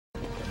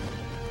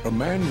A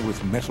man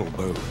with metal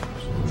bones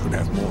should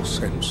have more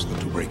sense than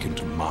to break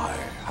into my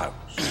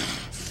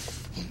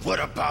house. What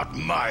about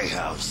my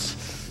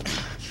house?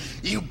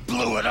 You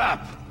blew it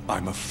up!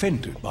 I'm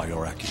offended by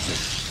your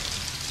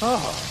accusation.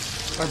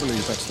 I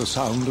believe that's the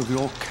sound of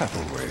your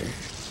cavalry.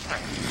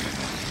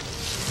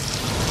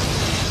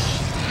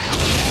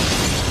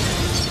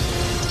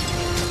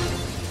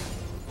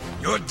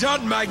 You're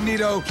done,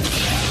 Magneto!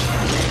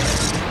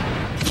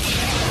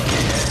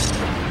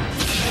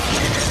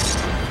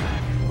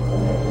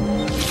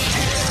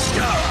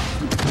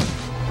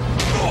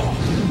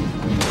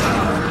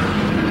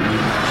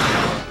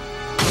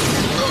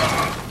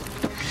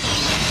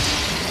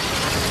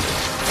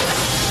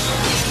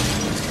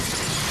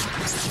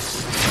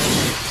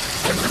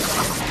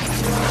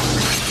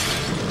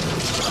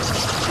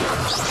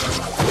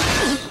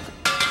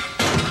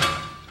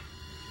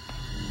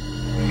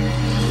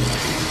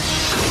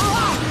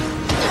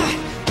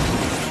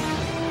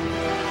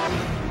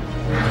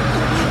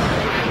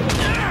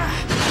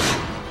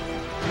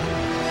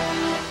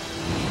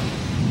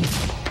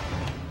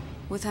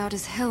 Without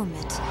his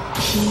helmet,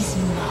 he's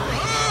mine.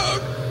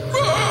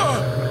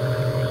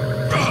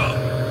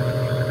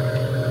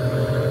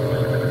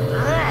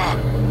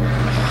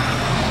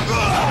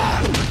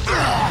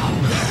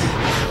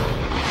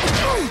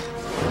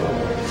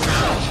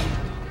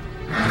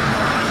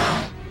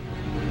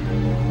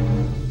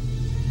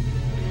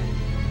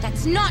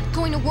 That's not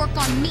going to work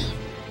on me.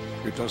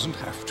 It doesn't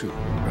have to,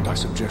 and I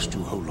suggest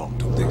you hold on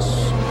to this.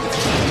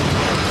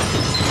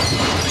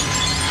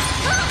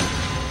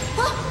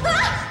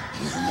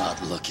 We're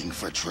not looking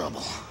for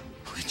trouble.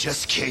 We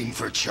just came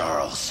for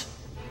Charles.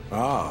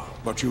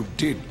 But you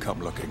did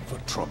come looking for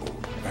trouble,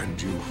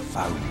 and you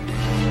found it.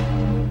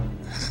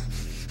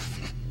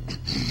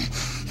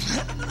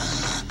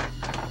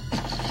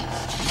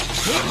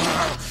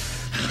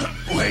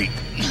 Wait!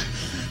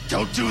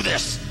 Don't do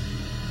this!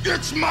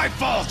 It's my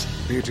fault!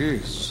 It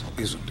is,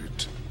 isn't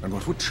it? And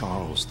what would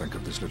Charles think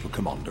of this little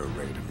commando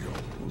raid of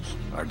yours?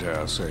 I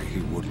dare say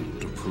he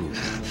wouldn't approve.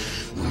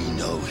 We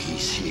know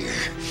he's here.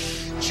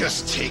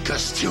 Just take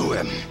us to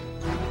him.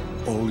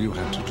 All you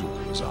had to do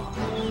was ask.